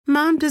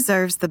Mom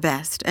deserves the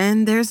best,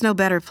 and there's no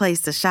better place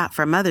to shop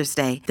for Mother's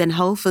Day than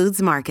Whole Foods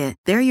Market.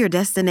 They're your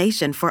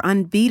destination for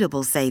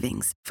unbeatable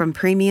savings, from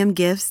premium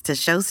gifts to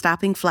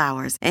show-stopping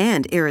flowers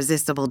and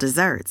irresistible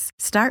desserts.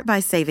 Start by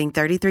saving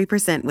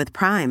 33% with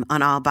Prime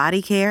on all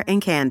body care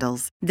and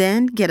candles.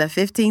 Then get a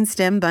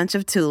 15-stem bunch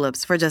of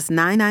tulips for just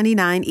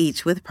 $9.99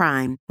 each with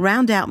Prime.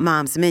 Round out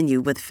Mom's menu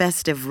with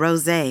festive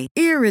rosé,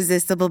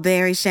 irresistible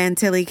berry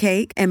chantilly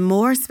cake, and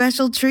more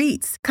special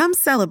treats. Come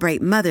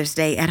celebrate Mother's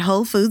Day at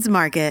Whole Foods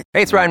Market.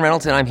 Hey, it's Ryan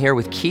Reynolds, and I'm here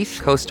with Keith,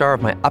 co-star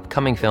of my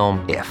upcoming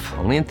film, If,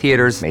 only in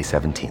theaters May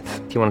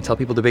 17th. Do you want to tell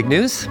people the big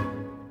news?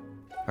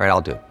 All right,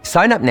 I'll do it.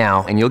 Sign up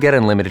now and you'll get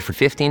unlimited for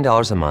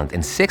 $15 a month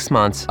and 6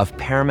 months of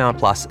Paramount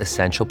Plus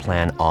Essential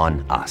Plan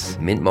on us.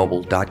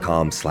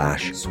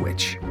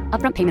 MintMobile.com/switch.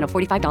 Upfront payment of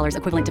 $45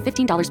 equivalent to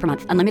 $15 per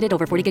month. Unlimited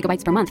over 40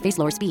 gigabytes per month. Face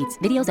lower speeds.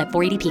 Videos at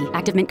 480p.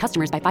 Active Mint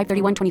customers by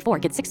 531.24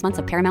 get 6 months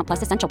of Paramount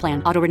Plus Essential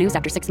Plan. Auto renews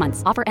after 6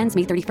 months. Offer ends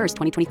May 31st,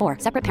 2024.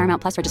 Separate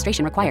Paramount Plus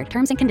registration required.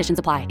 Terms and conditions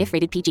apply if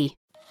rated PG.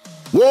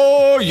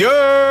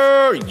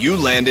 Warrior! You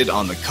landed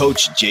on the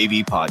Coach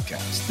JV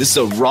podcast. This is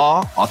a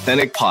raw,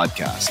 authentic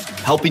podcast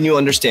helping you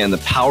understand the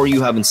power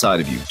you have inside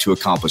of you to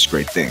accomplish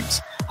great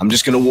things. I'm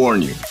just going to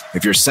warn you,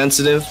 if you're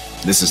sensitive,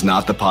 this is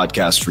not the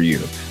podcast for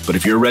you. But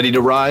if you're ready to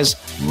rise,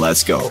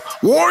 let's go.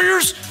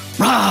 Warriors,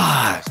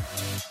 rise!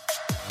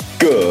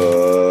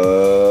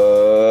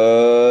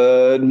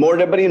 Good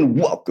morning, everybody, and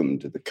welcome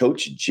to the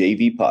Coach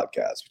JV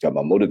podcast. We talk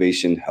about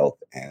motivation,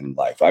 health, and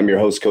life. I'm your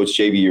host, Coach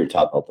JV, your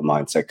top health and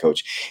mindset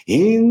coach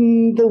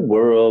in the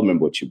world.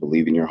 Remember, what you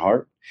believe in your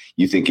heart,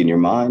 you think in your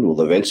mind,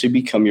 will eventually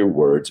become your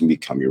words and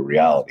become your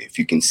reality. If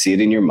you can see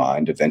it in your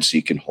mind, eventually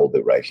you can hold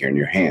it right here in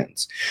your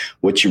hands.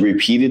 What you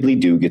repeatedly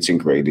do gets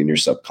ingrained in your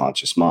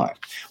subconscious mind.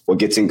 What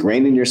gets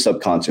ingrained in your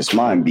subconscious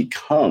mind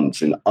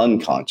becomes an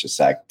unconscious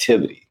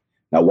activity.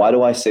 Now, why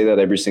do I say that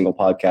every single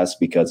podcast?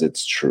 Because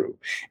it's true.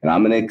 And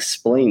I'm going to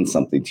explain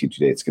something to you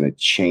today. It's going to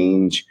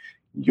change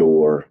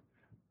your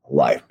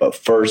life. But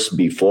first,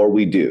 before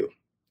we do,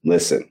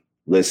 listen.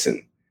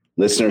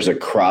 Listeners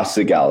across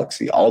the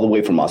galaxy, all the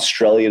way from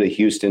Australia to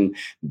Houston,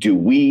 do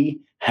we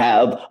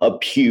have a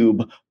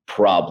pube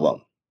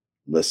problem?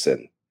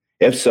 Listen.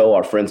 If so,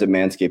 our friends at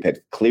Manscaped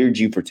had cleared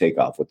you for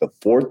takeoff with the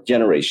 4th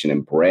generation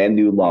and brand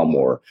new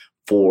Lawnmower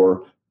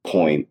 4.0.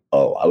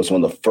 I was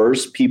one of the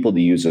first people to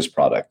use this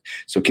product.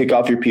 So kick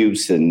off your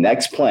pubes to the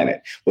next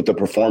planet with the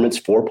Performance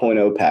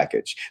 4.0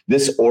 package.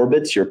 This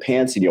orbits your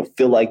pants and you'll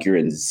feel like you're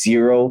in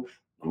zero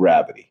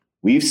gravity.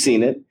 We've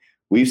seen it.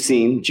 We've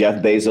seen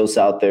Jeff Bezos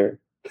out there.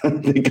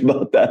 Think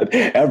about that.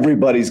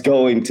 Everybody's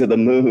going to the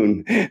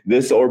moon.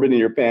 This orbit in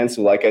your pants,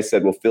 like I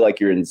said, will feel like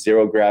you're in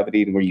zero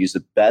gravity, and we're use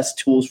the best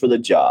tools for the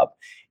job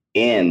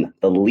and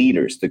the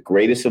leaders, the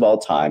greatest of all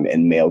time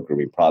in male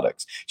grooming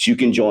products. So you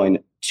can join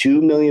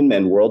 2 million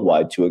men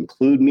worldwide, to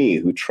include me,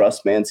 who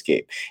trust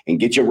Manscaped, and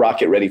get your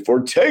rocket ready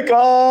for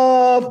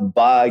takeoff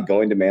by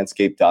going to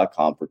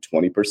manscaped.com for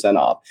 20%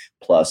 off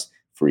plus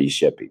free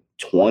shipping.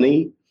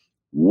 20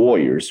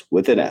 Warriors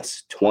with an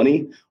S,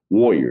 20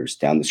 Warriors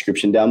down the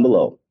description down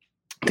below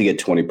to get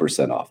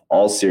 20% off.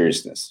 All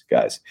seriousness,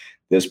 guys,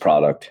 this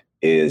product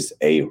is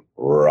a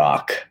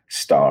rock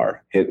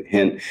star.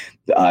 Hint,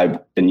 I've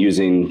been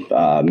using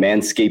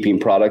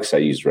manscaping products. I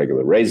used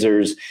regular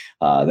razors.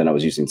 Then I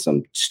was using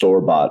some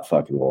store-bought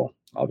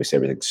obviously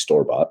everything's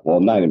store-bought. Well,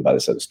 not even by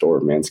the set of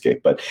store,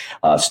 Manscaped, but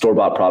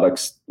store-bought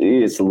products,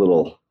 it's a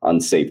little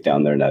unsafe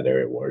down there in that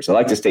area. Wars. I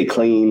like to stay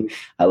clean.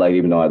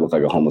 Even though I look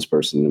like a homeless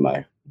person in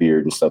my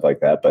beard and stuff like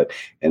that, but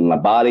in my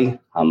body,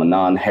 I'm a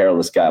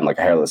non-hairless guy. I'm like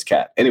a hairless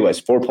cat.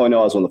 Anyways, 4.0,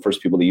 I was one of the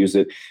first people to use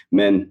it.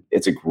 Men,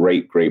 it's a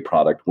great, great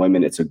product.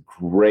 Women, it's a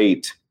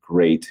great,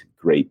 great,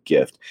 great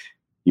gift.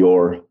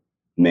 Your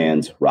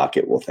man's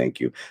rocket will thank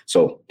you.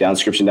 So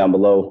description down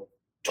below,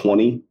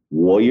 20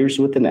 Warriors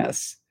with an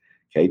S.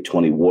 Okay,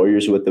 20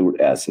 Warriors with the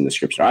S in the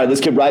description. All right,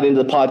 let's get right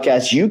into the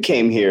podcast. You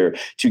came here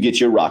to get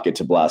your rocket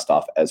to blast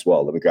off as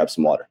well. Let me grab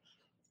some water.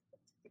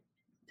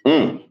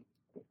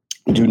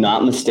 Do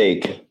not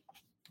mistake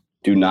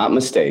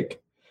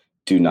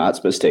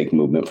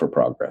movement for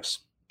progress.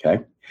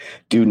 Okay.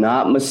 Do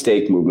not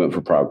mistake movement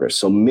for progress.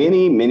 So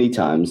many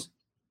times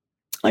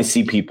I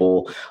see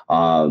people,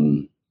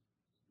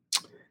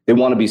 they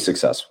want to be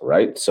successful,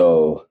 right?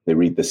 So they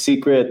read The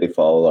Secret, they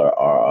follow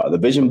the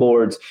vision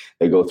boards,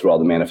 they go through all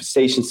the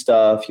manifestation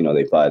stuff.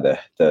 They buy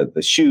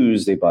the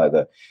shoes, they buy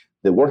the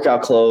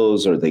workout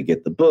clothes, or they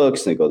get the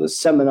books and they go to the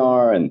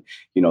seminar, and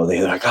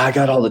they're like, I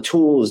got all the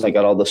tools and I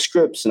got all the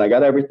scripts and I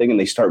got everything, and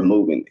they start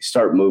moving, and they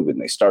start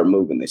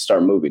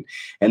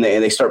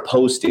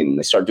posting, and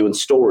they start doing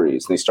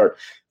stories, and they start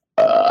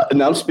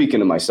and I'm speaking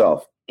to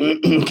myself,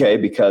 okay,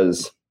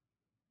 because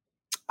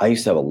I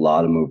used to have a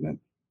lot of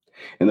movement.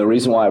 And the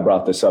reason why I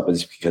brought this up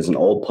is because an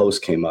old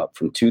post came up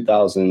from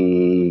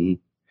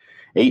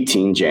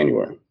 2018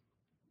 January.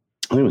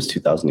 I think it was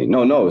 2008.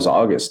 No, it was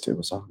August.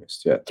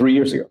 Yeah, 3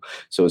 years ago.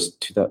 So it was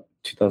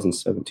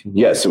 2017.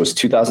 Yes, it was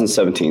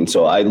 2017.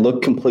 So I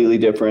looked completely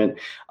different.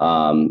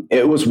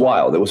 It was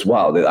wild.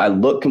 I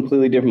looked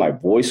completely different. My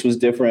voice was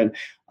different.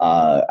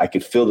 I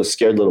could feel the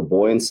scared little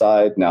boy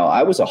inside. Now,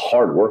 I was a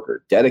hard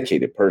worker,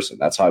 dedicated person.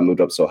 That's how I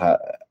moved up so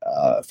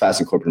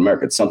fast in corporate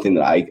America. It's something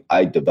that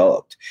I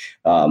developed.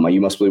 My You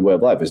Must Believe way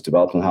of life is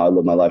developed on how I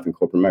live my life in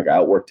corporate America. I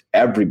outworked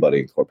everybody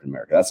in corporate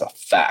America. That's a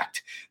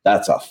fact. I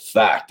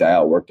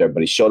outworked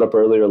everybody. Showed up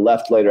earlier,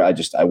 left later.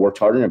 I worked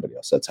harder than everybody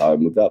else. That's how I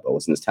moved up. I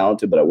wasn't as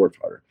talented, but I worked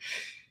harder.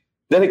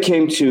 Then it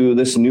came to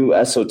this new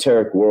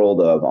esoteric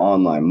world of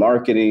online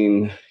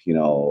marketing,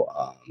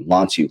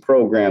 launching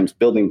programs,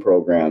 building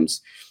programs.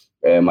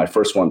 And my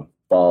first one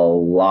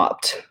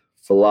flopped.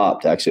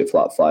 Actually, it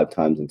flopped 5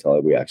 times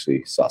until we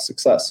actually saw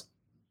success.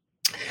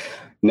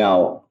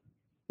 Now,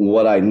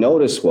 what I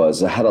noticed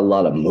was I had a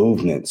lot of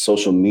movement,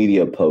 social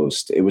media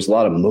posts. It was a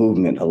lot of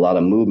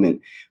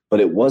movement, but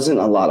it wasn't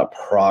a lot of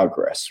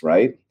progress,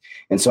 right?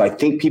 And so I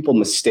think people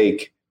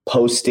mistake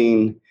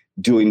posting,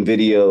 doing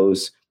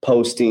videos,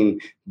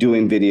 posting,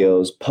 doing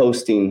videos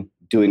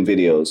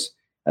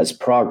as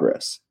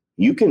progress.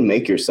 You can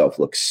make yourself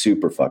look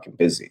super fucking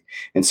busy.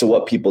 And so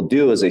what people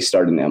do is they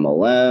start an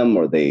MLM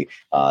or they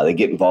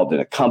get involved in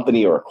a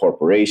company or a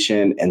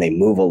corporation and they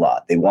move a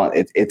lot. They want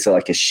it's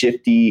like a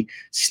shifty,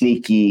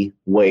 sneaky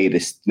way to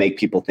make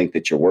people think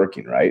that you're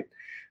working, right?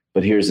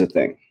 But here's the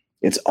thing.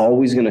 It's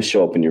always going to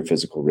show up in your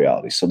physical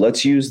reality. So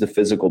let's use the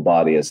physical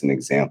body as an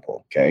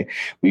example, okay?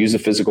 We use the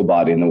physical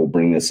body and then we'll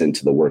bring this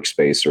into the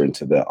workspace or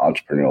into the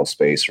entrepreneurial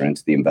space or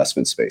into the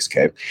investment space,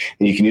 okay?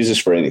 And you can use this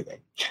for anything.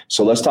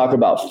 So let's talk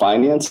about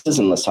finances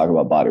and let's talk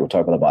about body. We'll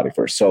talk about the body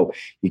first. So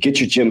you get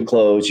your gym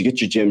clothes, you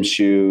get your gym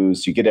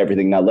shoes, you get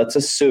everything. Now let's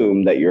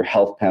assume that your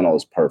health panel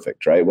is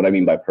perfect, right? What I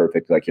mean by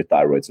perfect, like your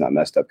thyroid's not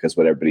messed up because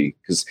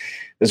this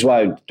is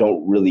why I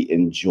don't really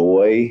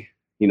enjoy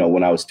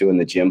when I was doing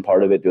the gym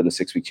part of it, doing the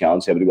 6-week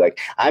challenge, everybody would be like,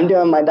 I'm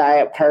doing my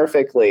diet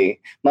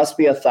perfectly. Must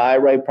be a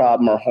thyroid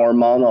problem or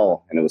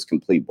hormonal. And it was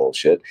complete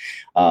bullshit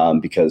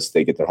because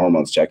they get their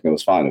hormones checked and it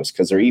was fine. It was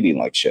because they're eating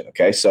like shit.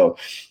 Okay. So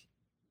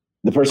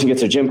the person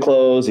gets their gym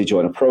clothes, they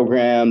join a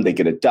program, they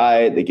get a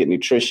diet, they get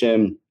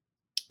nutrition.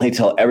 They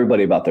tell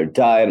everybody about their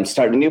diet. I'm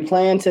starting a new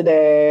plan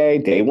today.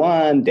 Day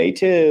 1, day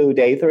 2,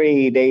 day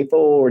 3, day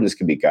 4. And this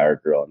could be guy or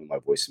girl. I know my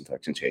voice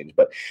inflection changed.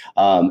 But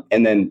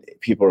and then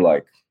people are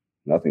like,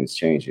 nothing's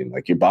changing.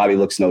 Like your body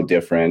looks no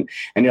different.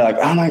 And you're like,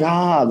 oh my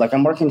God, like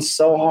I'm working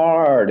so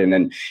hard. And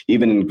then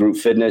even in group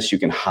fitness, you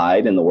can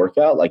hide in the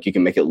workout. Like you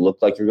can make it look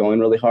like you're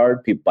going really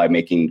hard by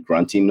making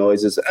grunting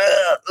noises.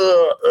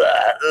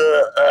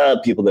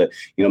 People that,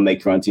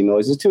 make grunting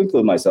noises, to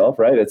include myself,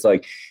 right? It's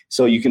like,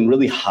 so you can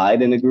really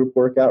hide in a group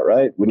workout,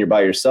 right? When you're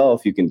by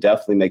yourself, you can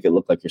definitely make it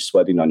look like you're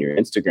sweating on your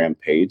Instagram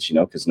page,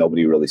 because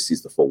nobody really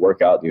sees the full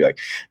workout. You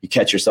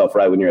catch yourself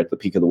right when you're at the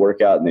peak of the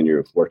workout and then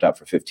you're worked out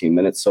for 15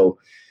 minutes. So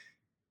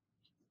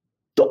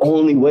the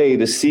only way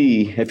to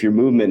see if your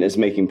movement is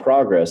making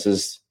progress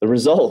is the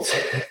results.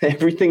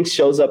 Everything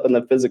shows up in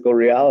the physical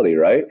reality,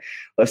 right?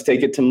 Let's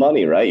take it to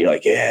money, right? You're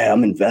like, yeah,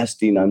 I'm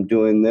investing, I'm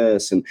doing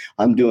this and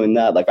I'm doing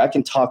that. Like I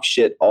can talk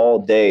shit all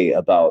day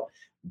about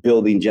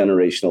building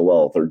generational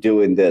wealth or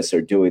doing this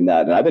or doing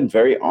that. And I've been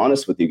very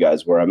honest with you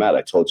guys where I'm at.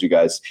 I told you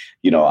guys,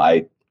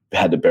 I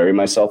had to bury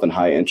myself in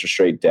high interest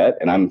rate debt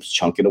and I'm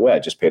chunking away. I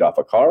just paid off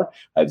a car.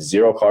 I have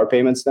 0 car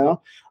payments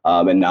now.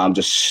 And now I'm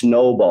just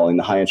snowballing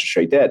the high interest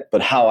rate debt.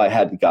 But how I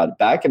had got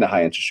back into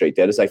high interest rate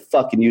debt is I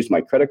fucking used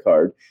my credit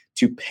card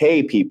to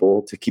pay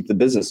people to keep the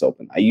business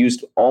open. I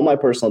used all my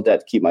personal debt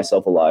to keep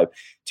myself alive,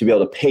 to be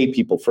able to pay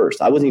people first.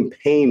 I wasn't even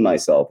paying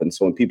myself. And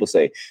so when people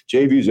say,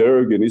 JV's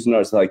arrogant, he's not,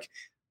 it's like,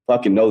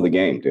 fucking know the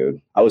game,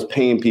 dude. I was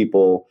paying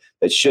people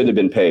that should have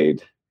been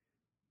paid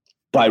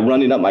by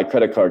running up my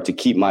credit card to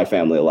keep my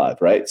family alive,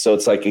 right? So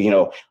it's like,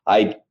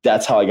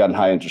 that's how I got in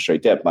high interest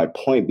rate debt. My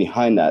point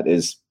behind that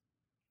is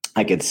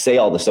I could say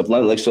all this stuff.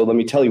 So let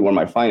me tell you where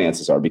my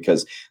finances are,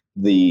 because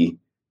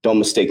don't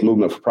mistake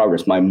movement for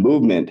progress. My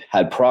movement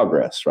had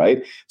progress,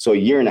 right? So a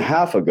year and a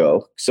half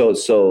ago,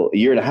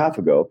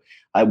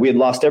 we had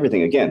lost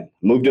everything again.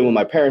 Moved in with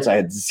my parents. I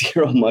had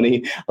 0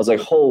 money. I was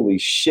like, holy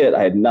shit.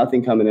 I had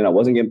nothing coming in. I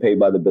wasn't getting paid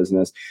by the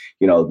business.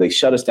 They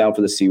shut us down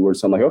for the C word.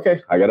 So I'm like,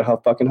 okay, I got to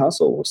fucking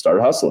hustle. We'll start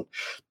hustling.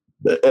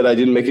 And I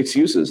didn't make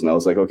excuses. And I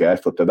was like, okay, I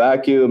flipped a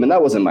vacuum. And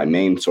that wasn't my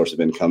main source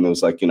of income. It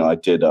was like, I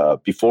did,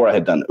 before I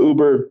had done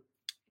Uber,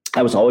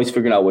 I was always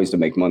figuring out ways to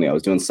make money. I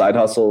was doing side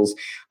hustles.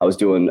 I was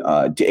doing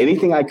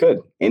anything I could.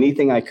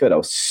 I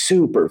was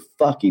super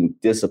fucking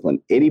disciplined.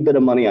 Any bit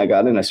of money I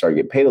got in, I started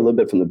getting paid a little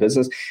bit from the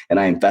business. And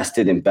I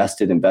invested.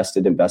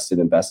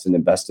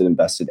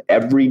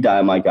 Every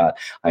dime I got,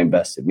 I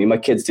invested. Me and my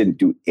kids didn't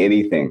do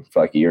anything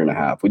for like a year and a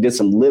half. We did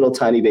some little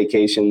tiny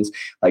vacations,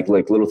 like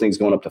little things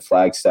going up to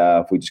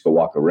Flagstaff. We just go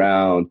walk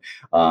around.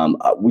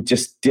 We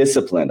just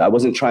disciplined. I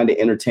wasn't trying to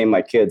entertain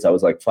my kids. I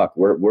was like, fuck,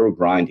 we're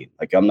grinding.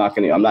 Like I'm not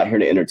here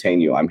to entertain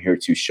you. I'm here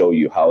to show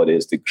you how it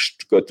is to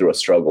go through a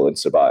struggle and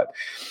survive.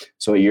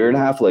 So a year and a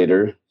half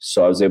later,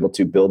 I was able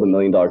to build $1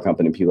 million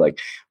company. People like,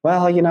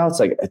 well, it's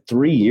like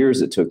 3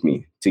 years it took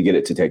me to get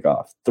it to take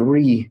off.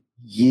 3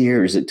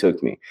 years it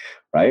took me,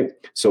 right?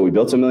 So we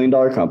built $1 million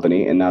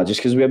company. And now just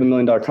because we have $1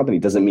 million company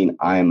doesn't mean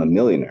I am a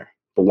millionaire.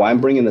 But why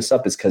I'm bringing this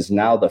up is because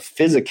now the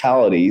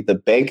physicality, the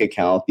bank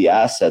account, the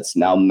assets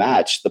now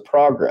match the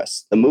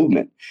progress, the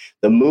movement.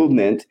 The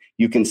movement,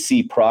 you can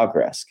see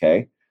progress,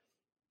 okay?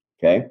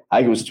 Okay.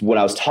 When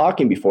I was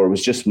talking before, it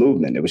was just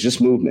movement. It was just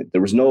movement.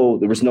 There was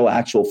no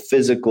actual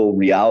physical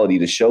reality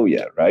to show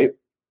yet, right?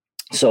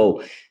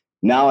 So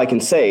now I can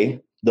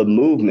say the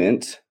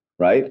movement,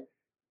 right,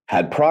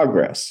 had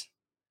progress.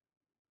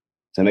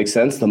 Does that make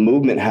sense? The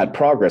movement had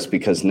progress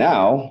because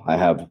now I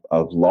have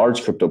a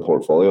large crypto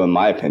portfolio, in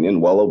my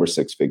opinion, well over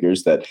six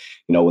figures that,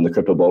 when the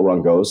crypto bull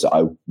run goes,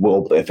 I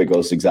will, if it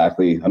goes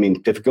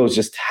if it goes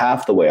just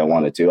half the way I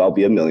want it to, I'll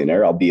be a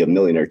millionaire. I'll be a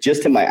millionaire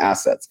just in my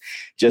assets,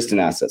 just in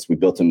assets. We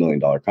built $1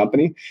 million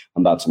company.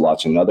 I'm about to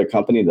launch another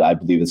company that I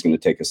believe is going to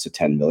take us to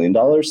 $10 million.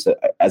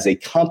 As a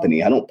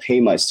company, I don't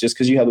pay just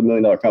because you have $1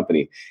 million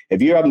company.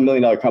 If you have $1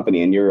 million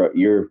company and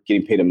you're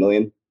getting paid $1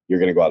 million, you're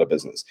going to go out of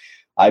business.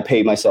 I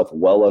pay myself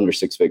well under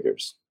six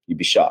figures. You'd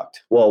be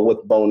shocked. Well,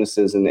 with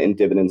bonuses and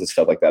dividends and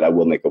stuff like that, I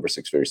will make over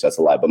six figures. That's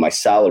a lie. But my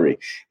salary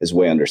is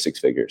way under six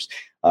figures.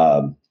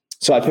 So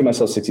I pay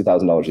myself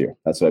 $60,000 a year.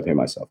 That's what I pay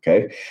myself.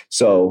 Okay.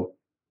 So,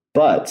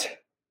 but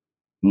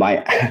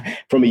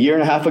from a year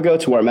and a half ago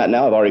to where I'm at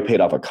now, I've already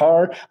paid off a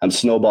car. I'm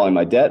snowballing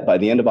my debt. By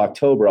the end of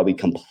October, I'll be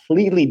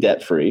completely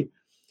debt free.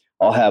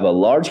 I'll have a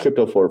large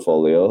crypto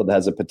portfolio that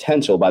has a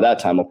potential. By that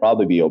time, I'll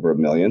probably be over $1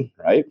 million,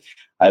 right?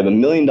 I have $1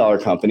 million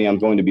company. I'm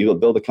going to be able to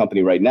build a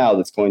company right now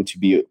that's going to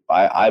be,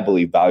 I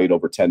believe, valued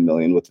over 10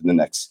 million within the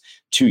next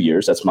 2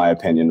 years. That's my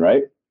opinion,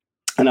 right?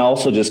 And I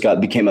also just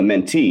became a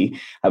mentee. I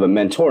have a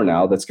mentor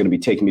now that's going to be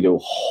taking me to a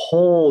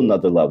whole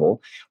nother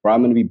level where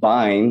I'm going to be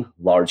buying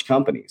large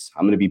companies.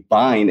 I'm going to be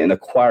buying and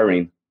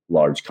acquiring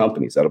large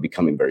companies. That'll be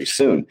coming very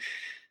soon.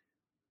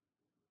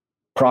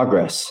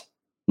 Progress.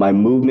 My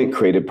movement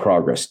created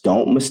progress.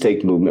 Don't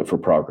mistake movement for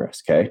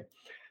progress, okay?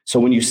 So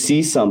when you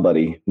see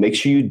somebody, make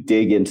sure you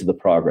dig into the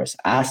progress.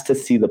 Ask to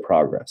see the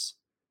progress.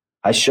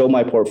 I show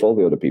my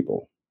portfolio to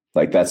people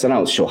like that. And I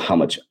don't show how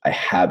much I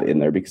have in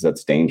there because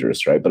that's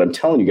dangerous, right? But I'm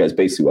telling you guys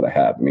basically what I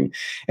have. I mean,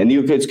 and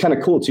it's kind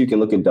of cool too. You can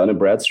look at Dun &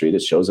 Bradstreet.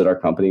 It shows that our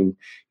company,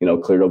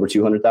 cleared over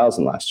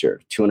 200,000 last year,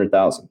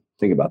 200,000.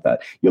 Think about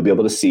that. You'll be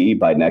able to see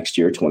by next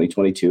year,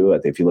 2022,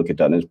 if you look at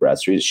Dun &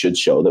 Bradstreet, it should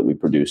show that we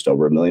produced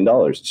over $1 million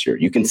this year.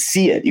 You can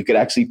see it. You can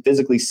actually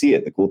physically see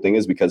it. The cool thing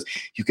is because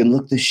you can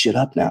look this shit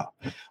up now.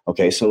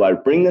 Okay, so I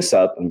bring this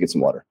up and get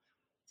some water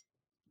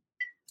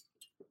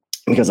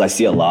because I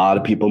see a lot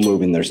of people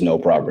moving. There's no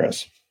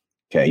progress.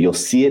 Okay, you'll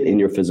see it in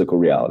your physical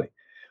reality.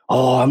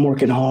 Oh, I'm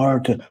working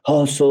hard to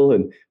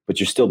hustle,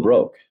 but you're still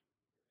broke.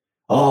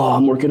 Oh,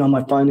 I'm working on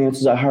my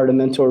finances. I hired a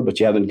mentor,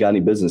 but you haven't got any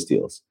business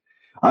deals.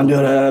 I'm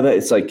doing it.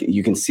 It's like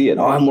you can see it.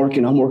 Oh, I'm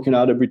working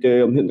out every day.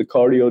 I'm hitting the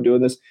cardio,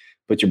 doing this,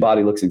 but your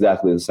body looks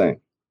exactly the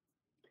same.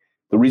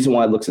 The reason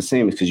why it looks the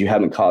same is because you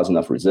haven't caused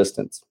enough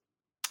resistance.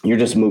 You're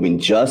just moving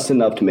just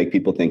enough to make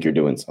people think you're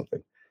doing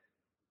something.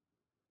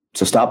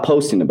 So stop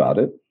posting about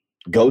it.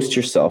 Ghost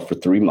yourself for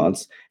 3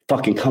 months.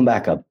 Fucking come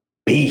back a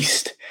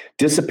beast.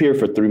 Disappear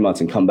for 3 months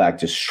and come back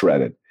just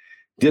shredded.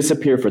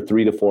 Disappear for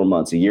 3 to 4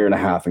 months, a year and a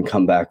half, and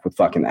come back with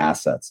fucking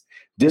assets.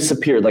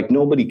 Disappear like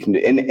nobody can.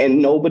 And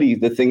nobody,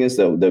 the thing is,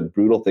 though, the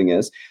brutal thing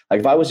is,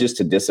 like if I was just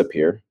to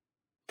disappear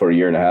for a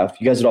year and a half,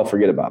 you guys would all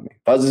forget about me.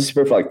 If I was to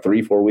disappear for like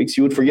 3-4 weeks,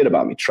 you would forget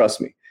about me.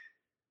 Trust me.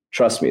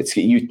 Trust me. It's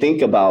you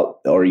think about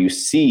or you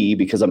see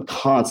because I'm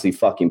constantly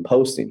fucking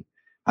posting.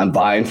 I'm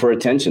vying for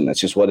attention. That's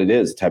just what it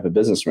is. The type of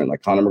business we're in.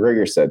 Like Conor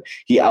McGregor said,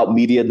 he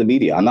out-mediated the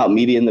media. I'm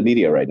out-mediating the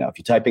media right now. If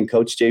you type in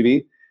Coach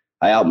JV,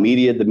 I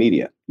out-mediated the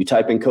media. You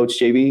type in Coach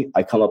JV,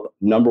 I come up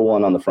number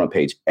one on the front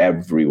page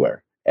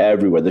everywhere.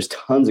 Everywhere. There's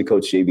tons of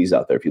Coach JVs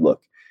out there if you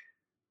look.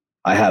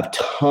 I have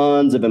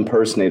tons of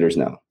impersonators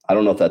now. I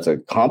don't know if that's a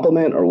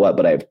compliment or what,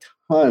 but I have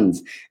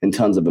tons and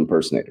tons of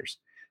impersonators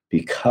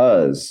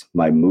because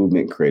my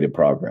movement created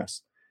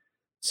progress.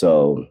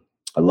 So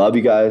I love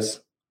you guys.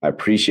 I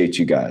appreciate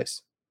you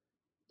guys.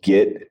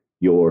 Get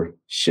your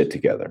shit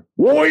together.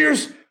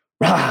 Warriors,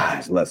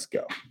 rise. Let's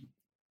go.